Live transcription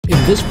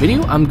In this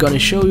video, I'm gonna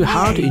show you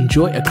how to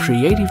enjoy a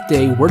creative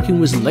day working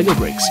with Lego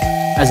bricks.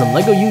 As a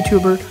Lego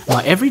YouTuber,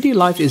 my everyday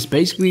life is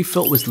basically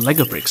filled with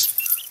Lego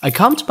bricks. I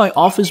come to my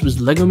office with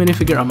Lego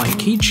minifigure on my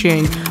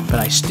keychain, but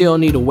I still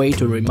need a way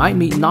to remind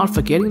me not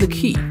forgetting the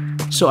key.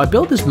 So I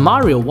built this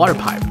Mario water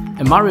pipe,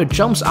 and Mario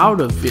jumps out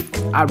of it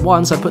at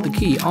once I put the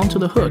key onto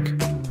the hook.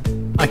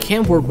 I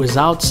can't work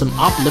without some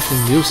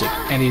uplifting music,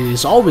 and it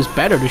is always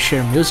better to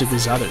share music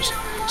with others.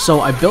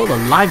 So I built a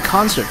live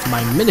concert for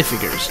my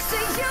minifigures.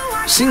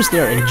 Seems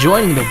they're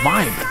enjoying the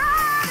vibe.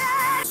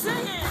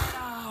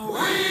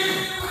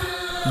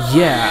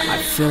 Yeah,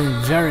 I'm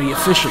feeling very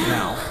efficient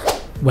now.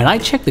 When I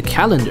check the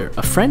calendar,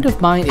 a friend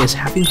of mine is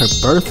having her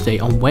birthday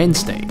on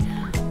Wednesday.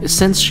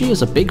 Since she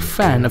is a big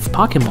fan of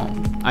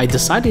Pokemon, I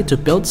decided to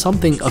build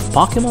something of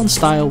Pokemon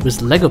style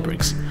with Lego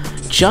bricks,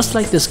 just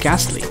like this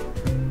Gilday.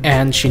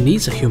 And she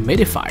needs a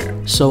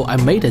humidifier, so I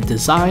made a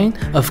design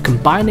of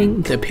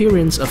combining the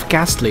appearance of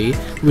Gilday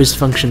with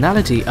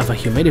functionality of a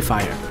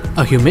humidifier.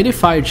 A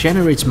humidifier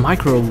generates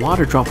micro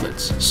water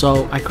droplets,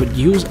 so I could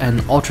use an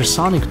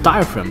ultrasonic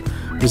diaphragm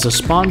with a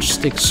sponge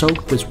stick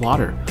soaked with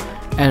water,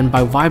 and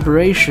by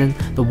vibration,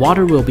 the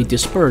water will be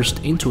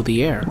dispersed into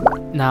the air.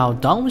 Now,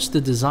 done with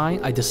the design,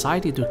 I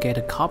decided to get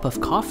a cup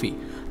of coffee,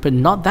 but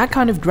not that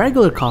kind of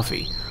regular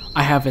coffee.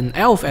 I have an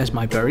elf as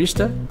my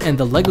barista, and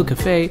the Lego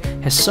cafe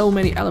has so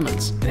many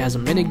elements. It has a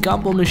mini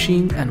gumball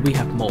machine, and we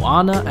have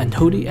Moana and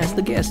Hody as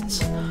the guests.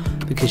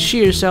 The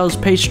cashier sells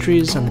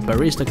pastries, and the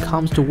barista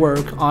comes to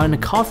work on a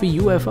coffee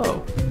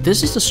UFO.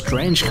 This is a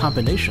strange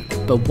combination,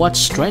 but what's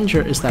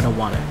stranger is that I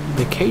want a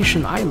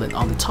vacation island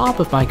on the top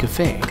of my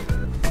cafe.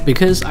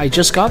 Because I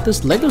just got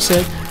this Lego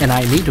set, and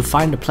I need to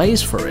find a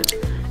place for it.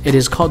 It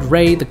is called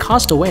Ray the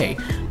Castaway,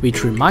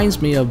 which reminds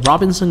me of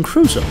Robinson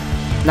Crusoe.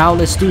 Now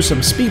let's do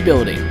some speed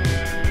building.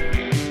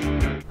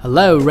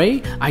 Hello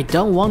Ray, I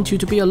don't want you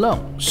to be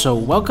alone, so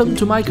welcome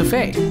to my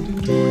cafe.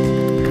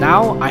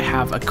 Now I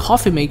have a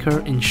coffee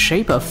maker in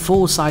shape of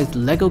full-size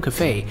Lego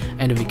cafe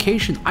and a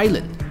vacation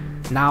island.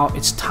 Now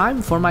it's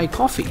time for my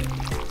coffee.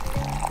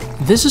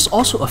 This is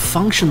also a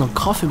functional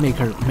coffee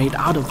maker made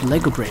out of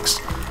Lego bricks.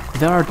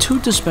 There are two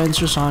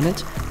dispensers on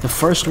it. The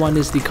first one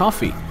is the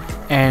coffee,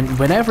 and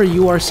whenever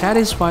you are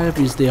satisfied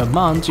with the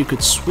amount, you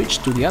could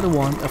switch to the other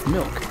one of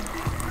milk.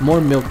 More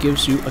milk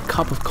gives you a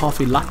cup of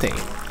coffee latte.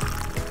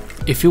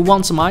 If you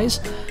want some ice,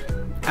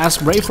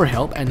 ask Ray for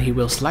help and he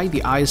will slide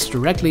the ice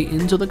directly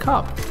into the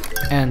cup.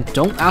 And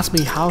don't ask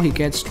me how he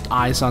gets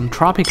ice on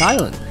Tropic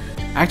Island.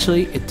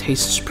 Actually, it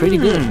tastes pretty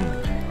good.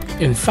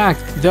 In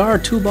fact, there are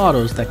two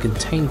bottles that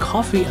contain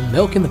coffee and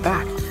milk in the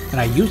back,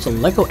 and I used a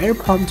Lego air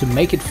pump to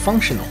make it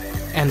functional.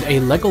 And a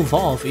Lego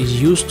valve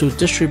is used to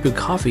distribute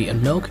coffee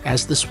and milk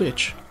as the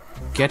switch.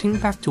 Getting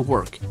back to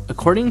work,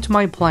 according to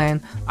my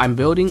plan, I'm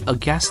building a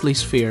Gilday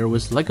sphere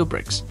with Lego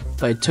bricks,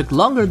 but it took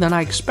longer than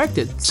I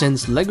expected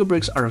since Lego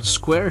bricks are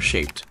square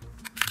shaped.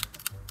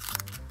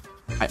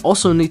 I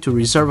also need to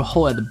reserve a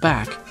hole at the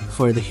back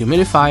for the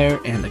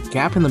humidifier and a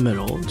gap in the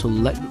middle to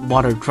let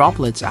water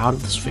droplets out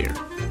of the sphere.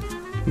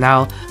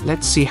 Now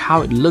let's see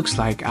how it looks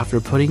like after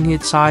putting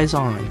its size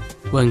on.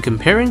 When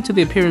comparing to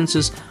the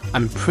appearances,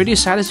 I'm pretty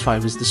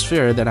satisfied with the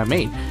sphere that I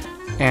made,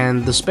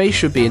 and the space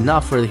should be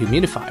enough for the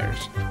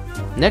humidifiers.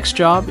 Next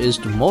job is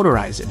to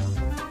motorize it,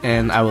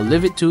 and I will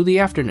leave it to the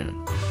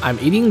afternoon. I'm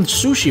eating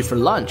sushi for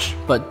lunch,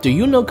 but do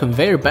you know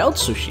conveyor belt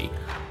sushi?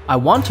 I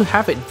want to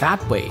have it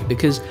that way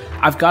because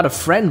I've got a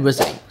friend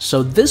visiting,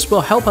 so this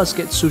will help us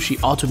get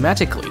sushi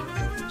automatically.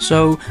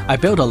 So I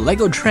built a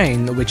Lego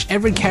train which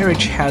every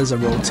carriage has a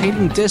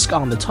rotating disc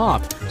on the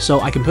top,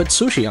 so I can put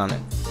sushi on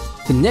it.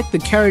 Connect the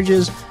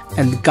carriages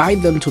and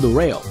guide them to the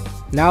rail.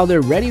 Now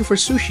they're ready for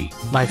sushi.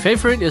 My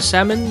favorite is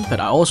salmon, but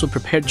I also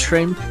prepared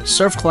shrimp,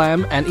 surf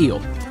clam, and eel.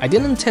 I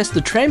didn't test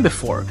the train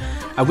before.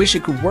 I wish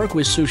it could work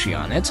with sushi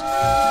on it.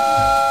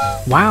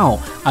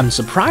 Wow, I'm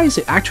surprised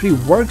it actually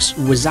works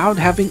without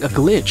having a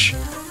glitch.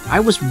 I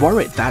was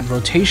worried that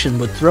rotation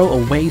would throw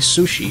away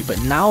sushi,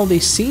 but now they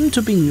seem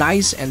to be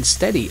nice and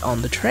steady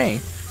on the train.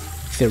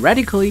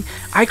 Theoretically,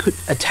 I could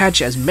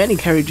attach as many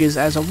carriages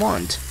as I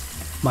want.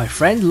 My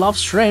friend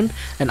loves shrimp,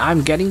 and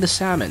I'm getting the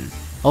salmon.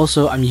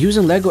 Also, I'm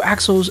using Lego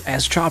axles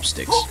as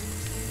chopsticks.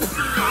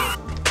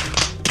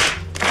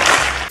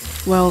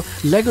 Well,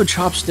 Lego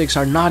chopsticks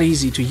are not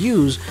easy to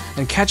use,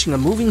 and catching a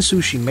moving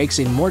sushi makes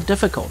it more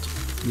difficult.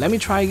 Let me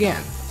try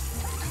again.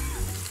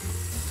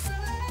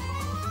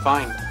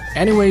 Fine.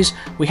 Anyways,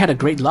 we had a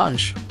great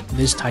lunch.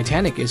 This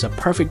Titanic is a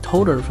perfect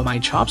holder for my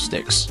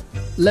chopsticks.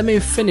 Let me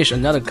finish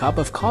another cup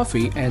of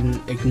coffee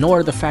and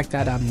ignore the fact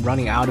that I'm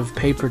running out of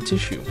paper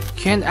tissue.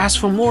 Can't ask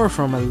for more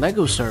from a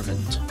Lego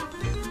servant.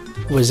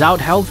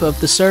 Without help of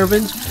the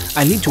servant,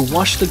 I need to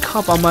wash the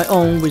cup on my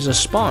own with a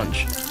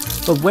sponge.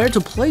 But where to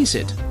place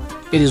it?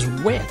 It is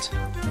wet.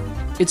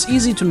 It's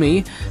easy to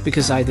me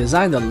because I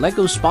designed the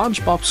Lego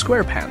SpongeBob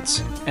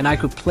SquarePants, and I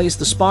could place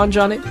the sponge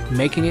on it,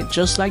 making it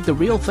just like the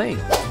real thing.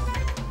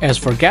 As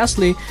for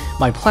Gilday,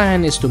 my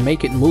plan is to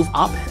make it move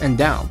up and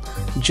down,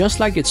 just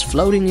like it's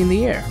floating in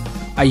the air.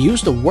 I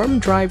used a worm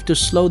drive to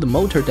slow the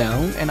motor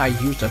down, and I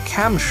used a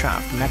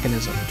camshaft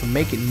mechanism to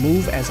make it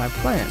move as I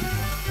planned.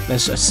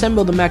 Let's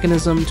assemble the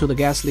mechanism to the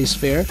Gilday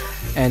sphere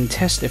and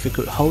test if it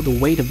could hold the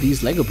weight of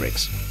these Lego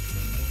bricks.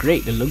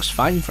 Great, it looks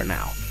fine for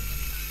now.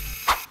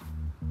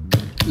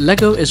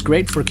 Lego is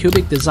great for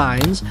cubic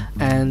designs,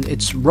 and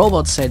its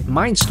robot set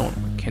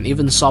Mindstorms can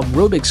even solve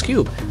Rubik's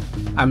Cube.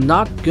 I'm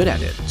not good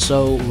at it,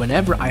 so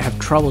whenever I have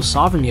trouble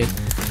solving it,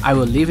 I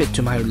will leave it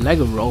to my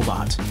Lego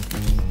robot.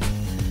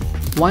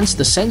 Once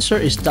the sensor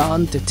is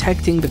done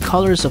detecting the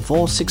colors of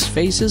all 6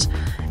 faces,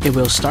 it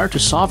will start to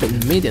solve it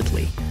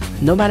immediately,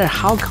 no matter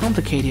how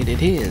complicated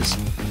it is.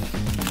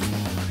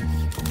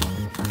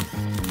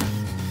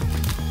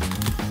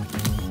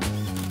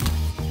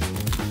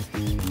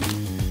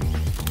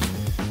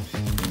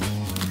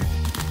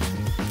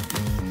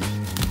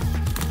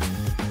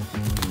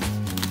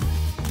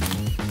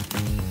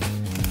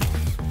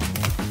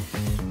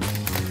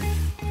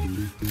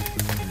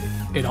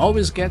 It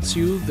always gets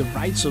you the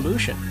right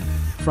solution.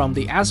 From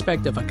the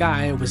aspect of a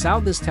guy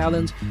without this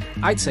talent,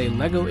 I'd say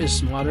Lego is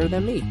smarter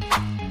than me.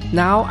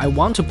 Now I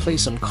want to play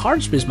some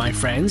cards with my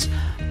friends,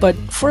 but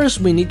first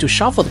we need to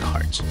shuffle the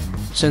cards.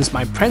 Since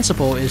my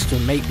principle is to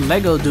make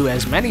Lego do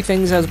as many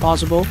things as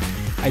possible,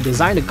 I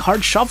designed a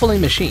card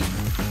shuffling machine.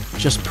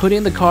 Just put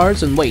in the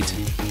cards and wait.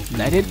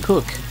 Let it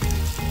cook.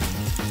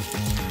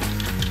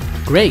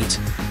 Great!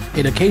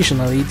 It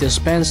occasionally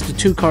dispenses the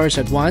 2 cards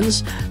at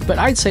once, but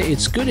I'd say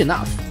it's good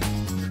enough.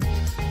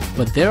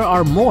 But there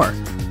are more.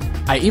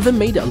 I even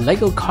made a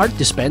Lego card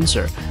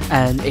dispenser,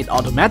 and it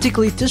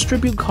automatically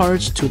distributes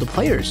cards to the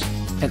players.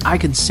 And I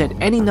can set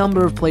any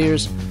number of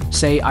players.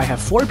 Say I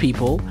have 4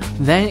 people,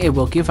 then it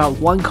will give out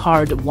 1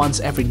 card once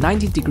every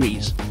 90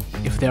 degrees.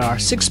 If there are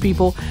 6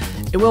 people,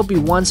 it will be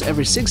once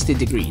every 60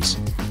 degrees.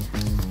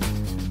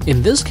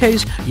 In this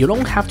case, you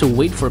don't have to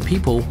wait for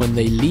people when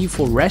they leave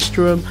for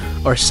restroom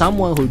or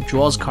someone who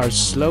draws cards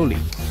slowly.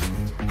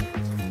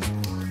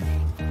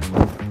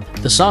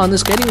 The sun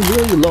is getting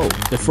really low.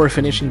 Before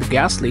finishing the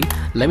Gilday,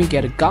 let me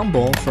get a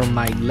gumball from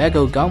my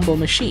Lego gumball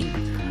machine.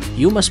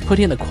 You must put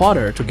in a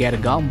quarter to get a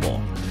gumball.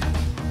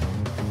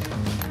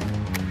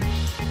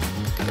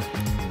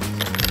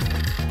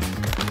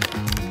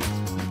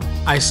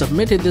 I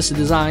submitted this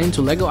design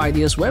to LEGO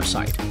Ideas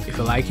website. If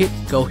you like it,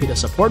 go hit a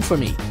support for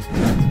me.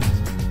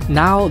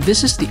 Now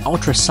this is the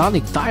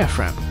ultrasonic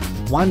diaphragm.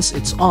 Once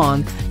it's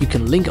on, you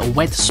can link a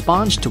wet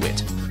sponge to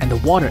it, and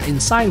the water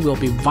inside will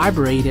be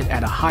vibrated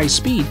at a high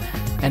speed,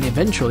 and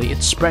eventually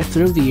it's spread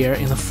through the air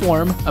in the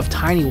form of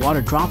tiny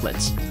water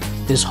droplets.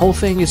 This whole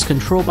thing is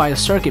controlled by a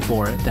circuit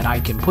board that I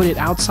can put it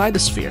outside the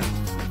sphere.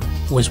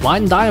 With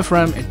 1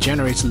 diaphragm, it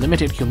generates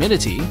limited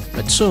humidity,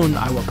 but soon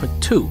I will put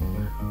 2.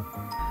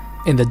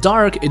 In the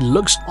dark, it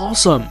looks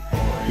awesome.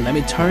 Let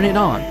me turn it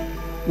on.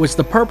 With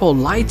the purple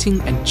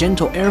lighting and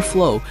gentle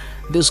airflow,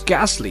 this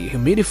ghastly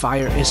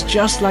humidifier is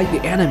just like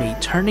the enemy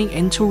turning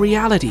into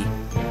reality.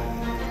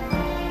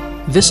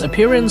 This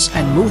appearance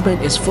and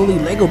movement is fully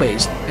Lego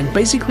based, and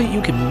basically you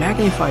can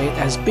magnify it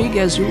as big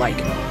as you like.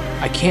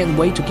 I can't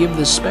wait to give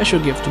this special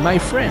gift to my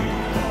friend.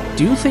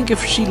 Do you think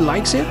if she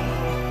likes it?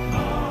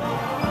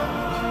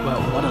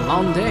 Well, what a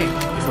long day.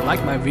 If you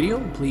like my video,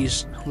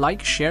 please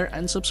like, share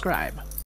and subscribe.